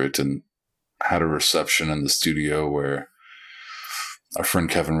perfect, and had a reception in the studio where our friend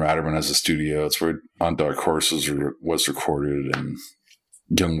Kevin Ratterman has a studio. It's where On Dark Horses was recorded, and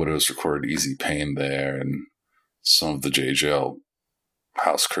Young Widows recorded Easy Pain there, and some of the JJL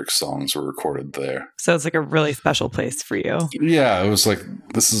House Crick songs were recorded there. So it's like a really special place for you. Yeah, it was like,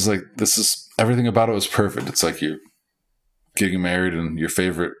 this is everything about it was perfect. It's like you're getting married in your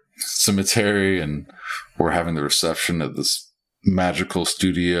favorite cemetery, and we're having the reception at this magical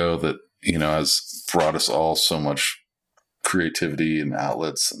studio that, has brought us all so much creativity and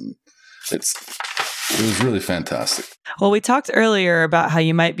outlets, and it was really fantastic. Well, we talked earlier about how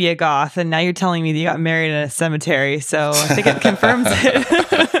you might be a goth, and now you're telling me that you got married in a cemetery, so I think it confirms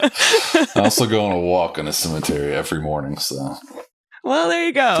it. I also go on a walk in a cemetery every morning, so. Well, there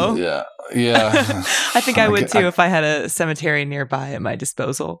you go. Yeah. Yeah. I think I would too if I had a cemetery nearby at my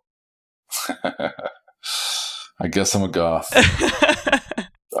disposal. I guess I'm a goth.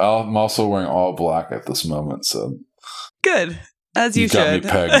 I'm also wearing all black at this moment, so good, as you should.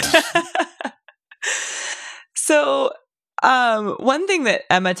 Got me pegged. So, one thing that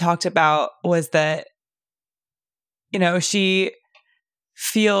Emma talked about was that, she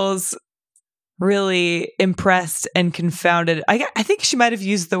feels really impressed and confounded. I think she might have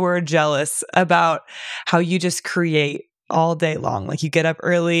used the word jealous about how you just create all day long. Like you get up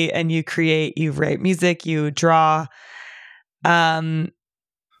early and you create, you write music, you draw.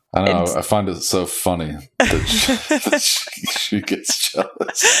 I know. I find it so funny that she gets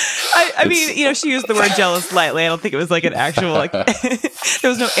jealous. I mean, she used the word jealous lightly. I don't think it was like an actual, there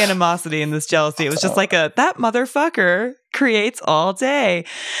was no animosity in this jealousy. It was just like that motherfucker creates all day.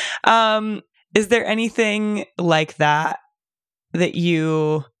 Is there anything like that makes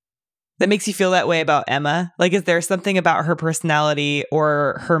you feel that way about Emma? Like, is there something about her personality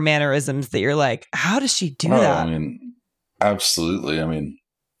or her mannerisms that you're like, how does she do that? I mean, absolutely. I mean,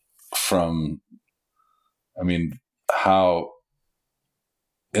 how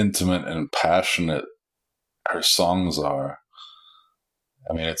intimate and passionate her songs are.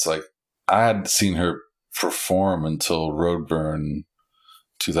 I mean, it's like I hadn't seen her perform until Roadburn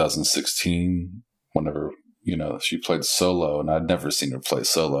 2016, whenever, she played solo, and I'd never seen her play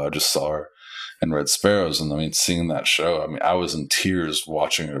solo. I just saw her in Red Sparrows. And I mean, seeing that show, I mean, I was in tears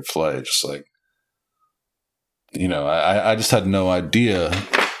watching her play, just like, I just had no idea.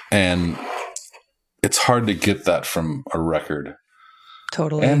 And it's hard to get that from a record.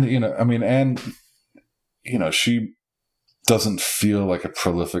 Totally. And, she doesn't feel like a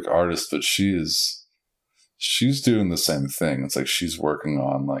prolific artist, but she's doing the same thing. It's like she's working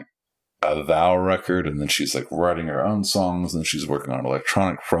on like a Thou record, and then she's like writing her own songs, and she's working on an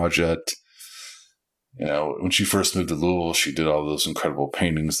electronic project. When she first moved to Louisville, she did all those incredible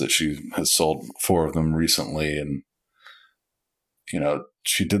paintings that she has sold 4 of them recently. And,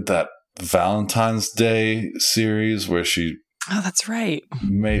 she did that Valentine's Day series where she that's right,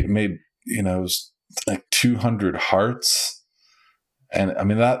 made it was like 200 hearts. And I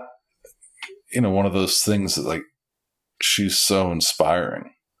mean that, one of those things that like she's so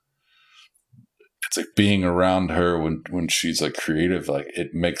inspiring. It's like being around her when she's like creative, like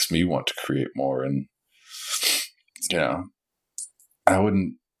it makes me want to create more. And I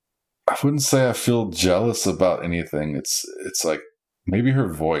wouldn't say I feel jealous about anything. It's like maybe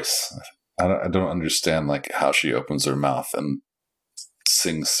her voice. I don't understand like how she opens her mouth and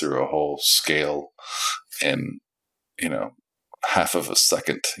sings through a whole scale in half of a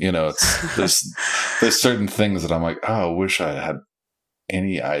second. It's there's certain things that I'm like, oh, I wish I had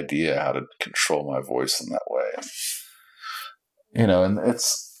any idea how to control my voice in that way. And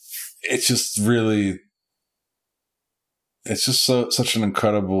it's just really, it's just such an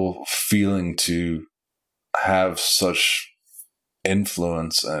incredible feeling to have such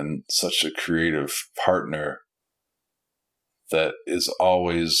influence and such a creative partner that is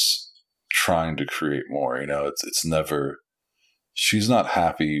always trying to create more. It's never, she's not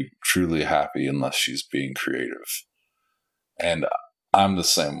truly happy unless she's being creative. And I'm the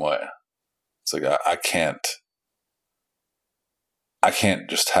same way. It's like I can't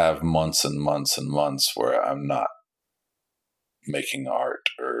just have months and months and months where I'm not making art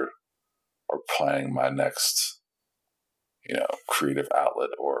or planning my next creative outlet,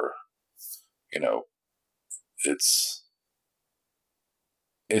 or it's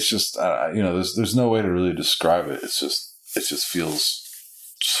just there's no way to really describe it. It just feels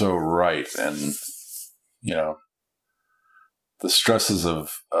so right. And the stresses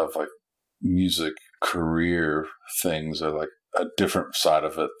of like music career things are like a different side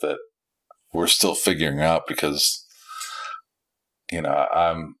of it that we're still figuring out, because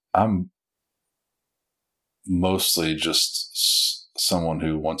I'm mostly just someone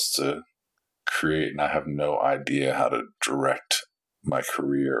who wants to create, and I have no idea how to direct my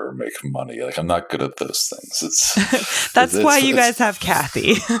career or make money. Like I'm not good at those things. That's why you guys have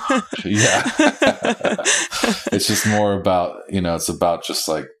Kathy. Yeah. It's just more about, it's about just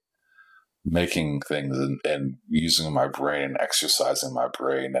like making things and using my brain and exercising my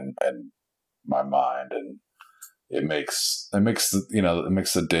brain and my mind. And it makes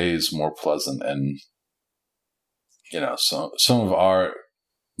the days more pleasant. And, so some of our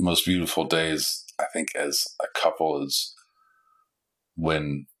most beautiful days, I think, as a couple is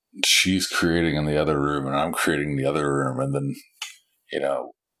when she's creating in the other room and I'm creating in the other room. And then,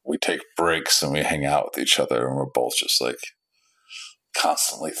 we take breaks and we hang out with each other, and we're both just like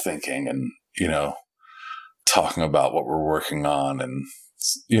constantly thinking and, talking about what we're working on. And,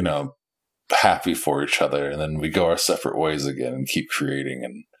 happy for each other, and then we go our separate ways again and keep creating.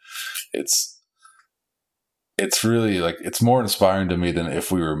 And it's really like, it's more inspiring to me than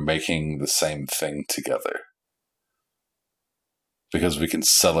if we were making the same thing together, because we can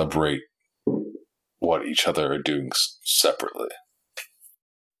celebrate what each other are doing separately.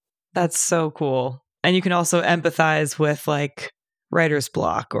 That's so cool. And you can also empathize with like writer's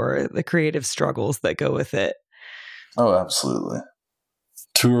block or the creative struggles that go with it. Oh, absolutely.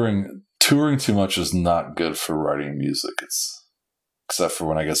 Touring too much is not good for writing music. Except for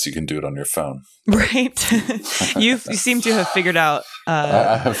when I guess you can do it on your phone. Right. You seem to have figured out.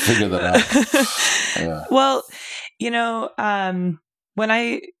 I have figured that out. Yeah. Well,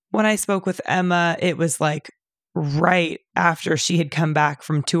 when I spoke with Emma, it was like right after she had come back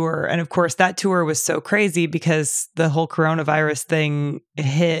from tour. And of course, that tour was so crazy because the whole coronavirus thing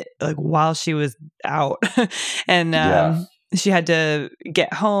hit like while she was out. And she had to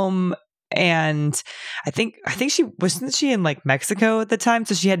get home. And I think wasn't she in like Mexico at the time?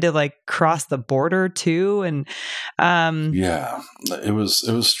 So she had to like cross the border too. And it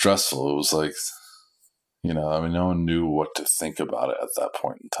was stressful. It was like, no one knew what to think about it at that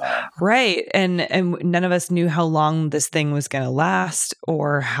point in time. Right. And none of us knew how long this thing was going to last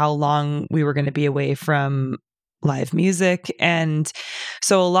or how long we were going to be away from live music. And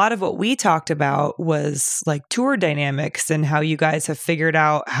so a lot of what we talked about was like tour dynamics and how you guys have figured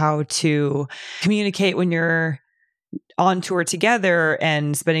out how to communicate when you're on tour together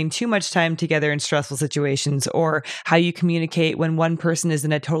and spending too much time together in stressful situations, or how you communicate when one person is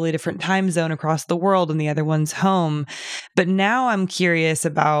in a totally different time zone across the world and the other one's home. But now I'm curious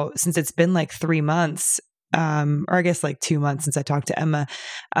about, since it's been like 3 months, or I guess like 2 months since I talked to Emma,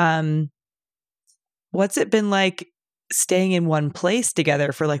 what's it been like staying in one place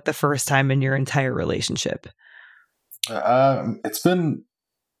together for like the first time in your entire relationship? It's been,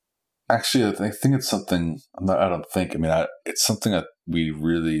 actually, I think it's something, it's something that we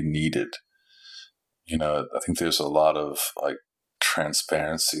really needed. I think there's a lot of like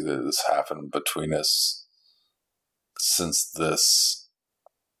transparency that has happened between us since the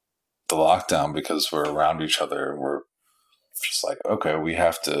lockdown, because we're around each other and we're just like, okay, we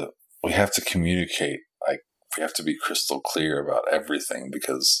have to communicate. Like, we have to be crystal clear about everything,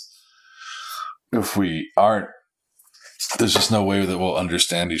 because if we aren't, there's just no way that we'll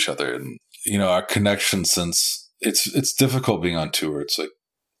understand each other. And our connection, since it's difficult being on tour, it's like,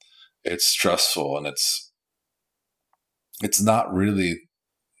 it's stressful, and it's not really,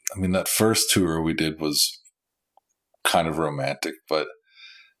 that first tour we did was kind of romantic, but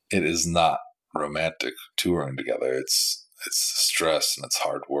it is not romantic touring together. It's stress and it's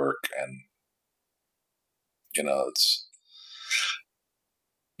hard work, and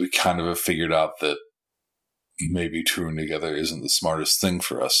we kind of have figured out that maybe touring together isn't the smartest thing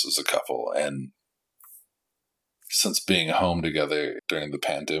for us as a couple. And since being home together during the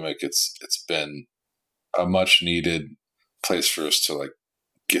pandemic, it's been a much needed place for us to like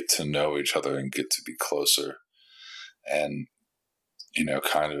get to know each other and get to be closer, and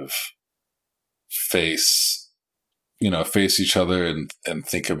kind of face each other and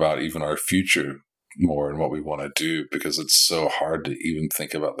think about even our future more and what we want to do, because it's so hard to even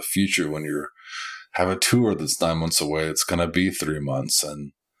think about the future when you have a tour that's 9 months away. It's going to be 3 months.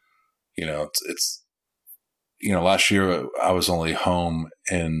 And, it's last year I was only home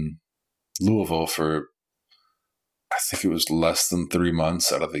in Louisville for, I think it was less than 3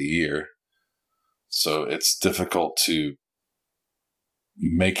 months out of the year. So it's difficult to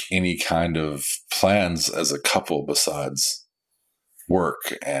make any kind of plans as a couple besides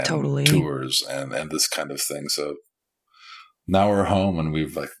work and tours and this kind of thing. So now we're home and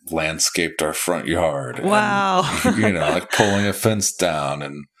we've like landscaped our front yard. Wow. And, like pulling a fence down,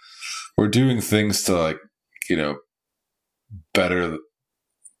 and we're doing things to like, better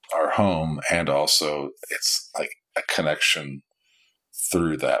our home. And also it's like a connection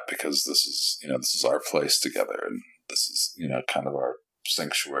through that, because this is our place together, and this is, kind of our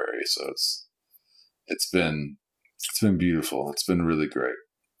sanctuary. So it's been beautiful. It's been really great.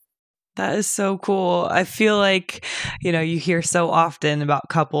 That is so cool. I feel like, you hear so often about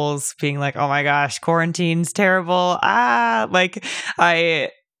couples being like, oh my gosh, quarantine's terrible. Like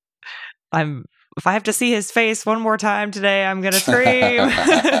if I have to see his face one more time today, I'm going to scream.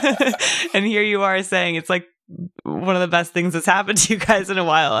 And here you are saying it's like one of the best things that's happened to you guys in a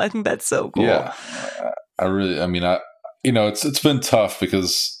while. I think that's so cool. Yeah. It's been tough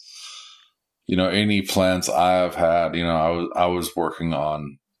because, any plans I have had, I was working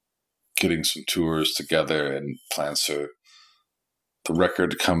on getting some tours together and plans for the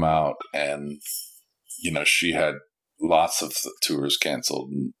record to come out. And, she had lots of tours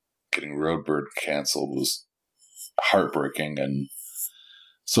canceled. And getting Roadbird canceled was heartbreaking. And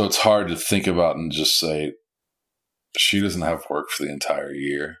so it's hard to think about and just say, she doesn't have work for the entire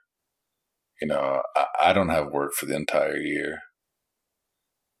year. You know, I don't have work for the entire year.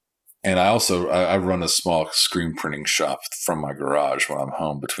 And I run a small screen printing shop from my garage when I'm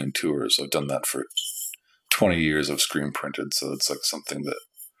home between tours. I've done that for 20 years. I've screen printed. So it's like something that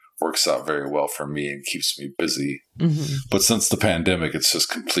works out very well for me and keeps me busy. Mm-hmm. But since the pandemic, it's just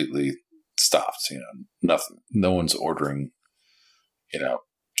completely stopped. You know, nothing. No one's ordering, you know,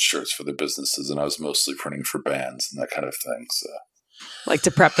 shirts for their businesses. And I was mostly printing for bands and that kind of thing. So, like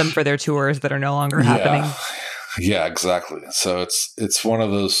to prep them for their tours that are no longer happening. Yeah, exactly. So it's one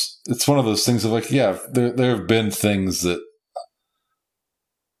of those things of like, yeah, there have been things that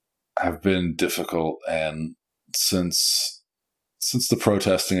have been difficult, and since the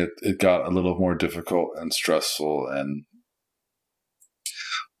protesting, it got a little more difficult and stressful.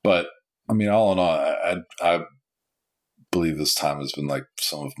 But I mean, all in all, I believe this time has been like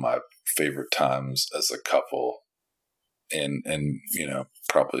some of my favorite times as a couple, in you know,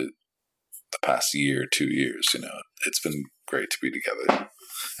 probably the past year, 2 years. You know, it's been great to be together,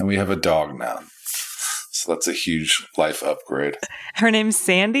 and we have a dog now, so that's a huge life upgrade. Her name's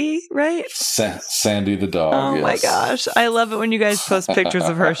Sandy, right? Sandy the dog. Oh yes. My gosh, I love it when you guys post pictures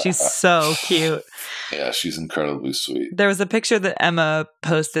of her. She's so cute. Yeah, she's incredibly sweet. There was a picture that Emma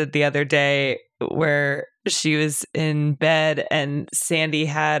posted the other day where she was in bed and Sandy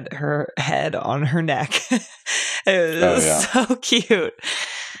had her head on her neck. It was so cute.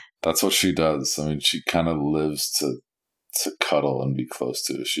 That's what she does. I mean, she kind of lives to cuddle and be close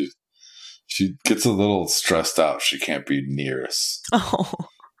to us. She gets a little stressed out. She can't be near us. Oh.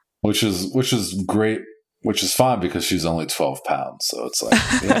 Which is great, which is fine because she's only 12 pounds. So it's like,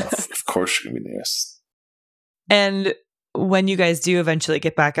 yeah, of course she can be near us. And when you guys do eventually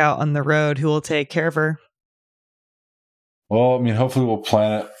get back out on the road, who will take care of her? Well, I mean, hopefully we'll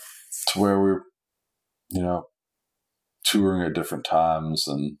plan it to where we're, you know, touring at different times,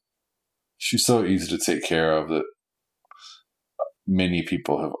 and she's so easy to take care of that many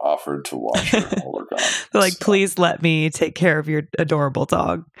people have offered to watch her while we're gone. They're like, please let me take care of your adorable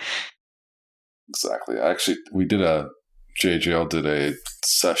dog. Exactly. JJL did a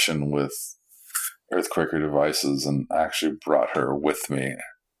session with Earthquaker Devices, and I actually brought her with me.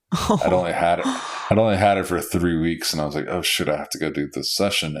 Oh. I'd only had it for 3 weeks, and I was like, oh shit, I have to go do this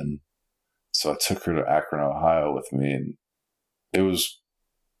session. And so I took her to Akron, Ohio with me, and it was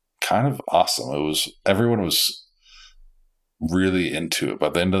kind of awesome. Everyone was really into it. By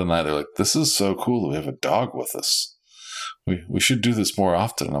the end of the night, they're like, this is so cool that we have a dog with us. We should do this more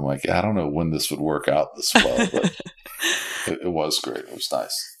often. And I'm like, I don't know when this would work out this well, but it was great. It was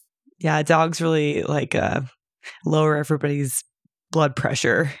nice. Yeah, dogs really lower everybody's blood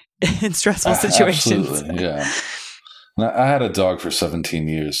pressure in stressful situations. Absolutely, yeah. And I had a dog for 17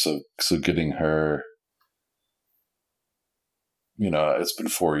 years, so getting her, you know, it's been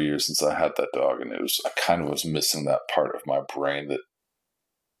 4 years since I had that dog, and I kind of was missing that part of my brain that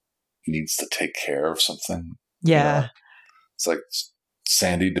needs to take care of something. Yeah. You know? It's like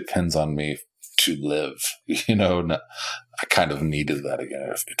Sandy depends on me to live, you know. I kind of needed that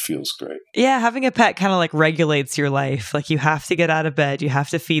again. It feels great. Yeah, having a pet kind of like regulates your life. Like you have to get out of bed, you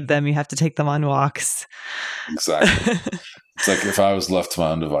have to feed them, you have to take them on walks. Exactly. It's like if I was left to my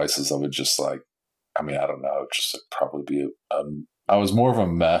own devices, I would just I don't know, just probably be I was more of a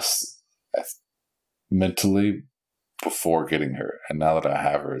mess mentally before getting her, and now that I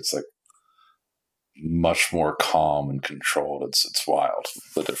have her, it's like much more calm and controlled. It's wild,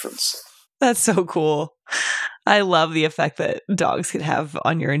 the difference. That's so cool. I love the effect that dogs can have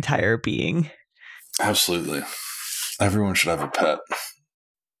on your entire being. Absolutely. Everyone should have a pet.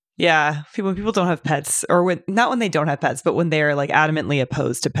 Yeah. When people don't have pets, or not when they don't have pets, but when they're like adamantly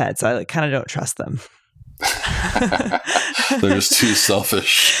opposed to pets, I kind of don't trust them. They're just too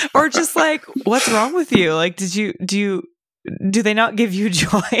selfish. Or just like, what's wrong with you? Like, do they not give you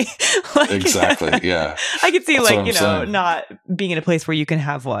joy? Exactly. Yeah. I could see saying. Not being in a place where you can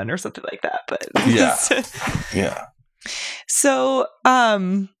have one or something like that, but yeah. Yeah. So,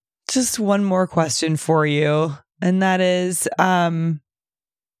 just one more question for you. And that is,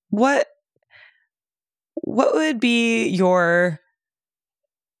 what would be your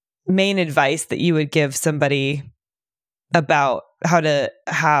main advice that you would give somebody about how to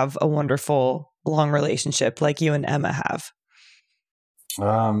have a wonderful long relationship like you and Emma have?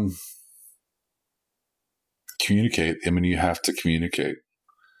 Communicate. I mean, you have to communicate.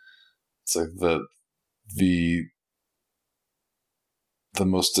 It's like the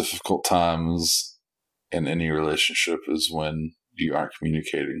most difficult times in any relationship is when you aren't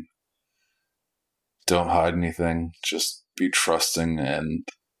communicating. Don't hide anything. Just be trusting, and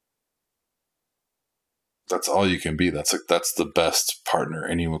that's all you can be. That's the best partner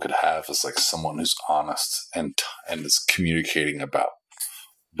anyone could have, is like someone who's honest and is communicating about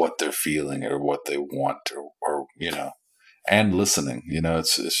what they're feeling or what they want or and listening.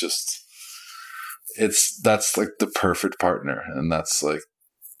 That's like the perfect partner, and that's like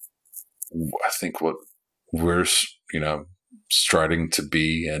I think what we're striving to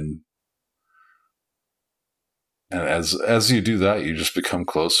be, and as you do that, you just become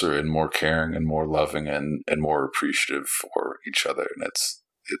closer and more caring and more loving and more appreciative for each other. And it's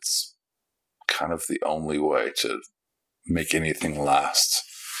kind of the only way to make anything last.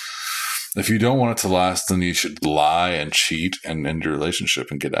 If you don't want it to last, then you should lie and cheat and end your relationship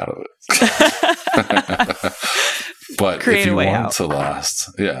and get out of it. But if you want it to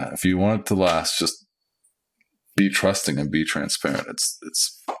last, if you want it to last, just be trusting and be transparent.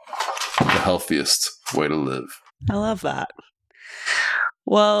 It's the healthiest way to live. I love that.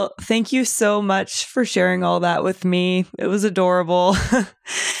 Well, thank you so much for sharing all that with me. It was adorable.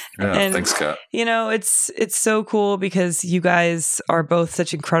 And, thanks, Kat. It's so cool because you guys are both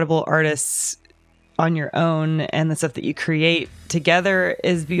such incredible artists on your own, and the stuff that you create together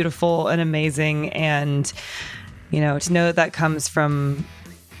is beautiful and amazing. And, to know that comes from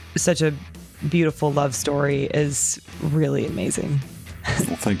such a beautiful love story is really amazing.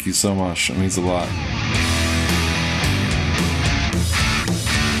 Well, thank you so much. It means a lot.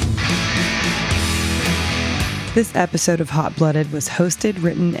 This episode of Hot Blooded was hosted,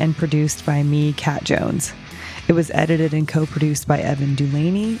 written, and produced by me, Kat Jones. It was edited and co-produced by Evan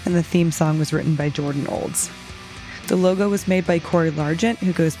Dulaney, and the theme song was written by Jordan Olds. The logo was made by Corey Largent,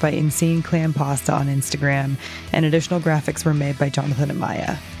 who goes by Insane Clam Pasta on Instagram, and additional graphics were made by Jonathan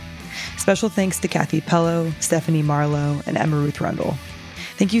Amaya. Special thanks to Kathy Pello, Stephanie Marlowe, and Emma Ruth Rundle.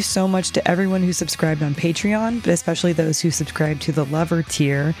 Thank you so much to everyone who subscribed on Patreon, but especially those who subscribed to the Lover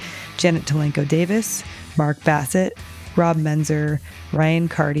tier: Janet Talenko Davis, Mark Bassett, Rob Menzer, Ryan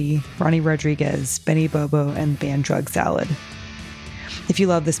Carty, Ronnie Rodriguez, Benny Bobo, and band Drug Salad. If you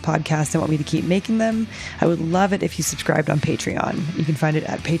love this podcast and want me to keep making them, I would love it if you subscribed on Patreon. You can find it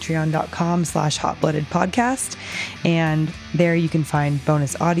at patreon.com/hotbloodedpodcast. And there you can find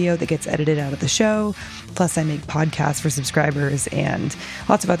bonus audio that gets edited out of the show. Plus, I make podcasts for subscribers and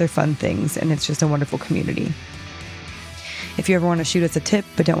lots of other fun things. And it's just a wonderful community. If you ever want to shoot us a tip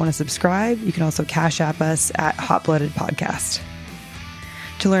but don't want to subscribe, you can also Cash App us at Hotblooded Podcast.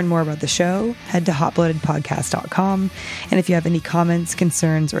 To learn more about the show, head to hotbloodedpodcast.com. And if you have any comments,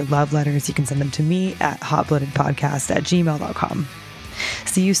 concerns, or love letters, you can send them to me at hotbloodedpodcast@gmail.com.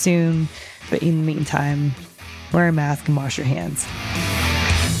 See you soon, but in the meantime, wear a mask and wash your hands.